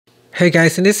Hey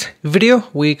guys, in this video,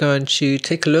 we're going to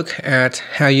take a look at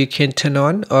how you can turn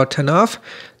on or turn off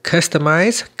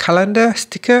customize calendar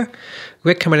sticker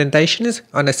recommendations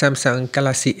on the Samsung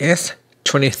Galaxy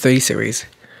S23 series.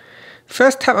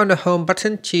 First, tap on the home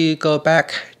button to go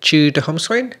back to the home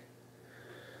screen.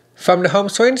 From the home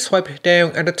screen, swipe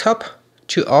down at the top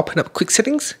to open up quick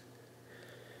settings.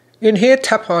 In here,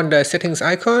 tap on the settings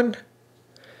icon.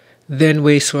 Then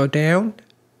we scroll down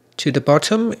to the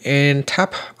bottom and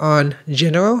tap on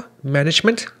General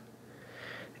Management.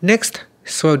 Next,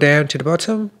 scroll down to the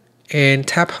bottom and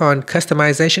tap on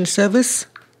Customization Service.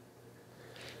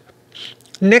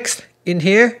 Next, in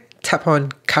here, tap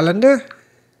on Calendar.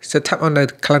 So tap on the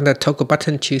calendar toggle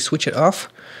button to switch it off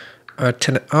or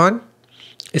turn it on.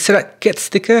 Select Get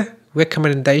Sticker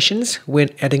Recommendations when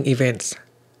adding events.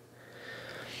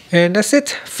 And that's it.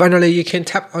 Finally, you can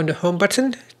tap on the home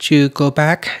button to go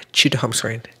back to the home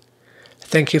screen.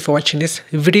 Thank you for watching this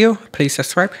video. Please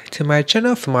subscribe to my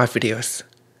channel for more videos.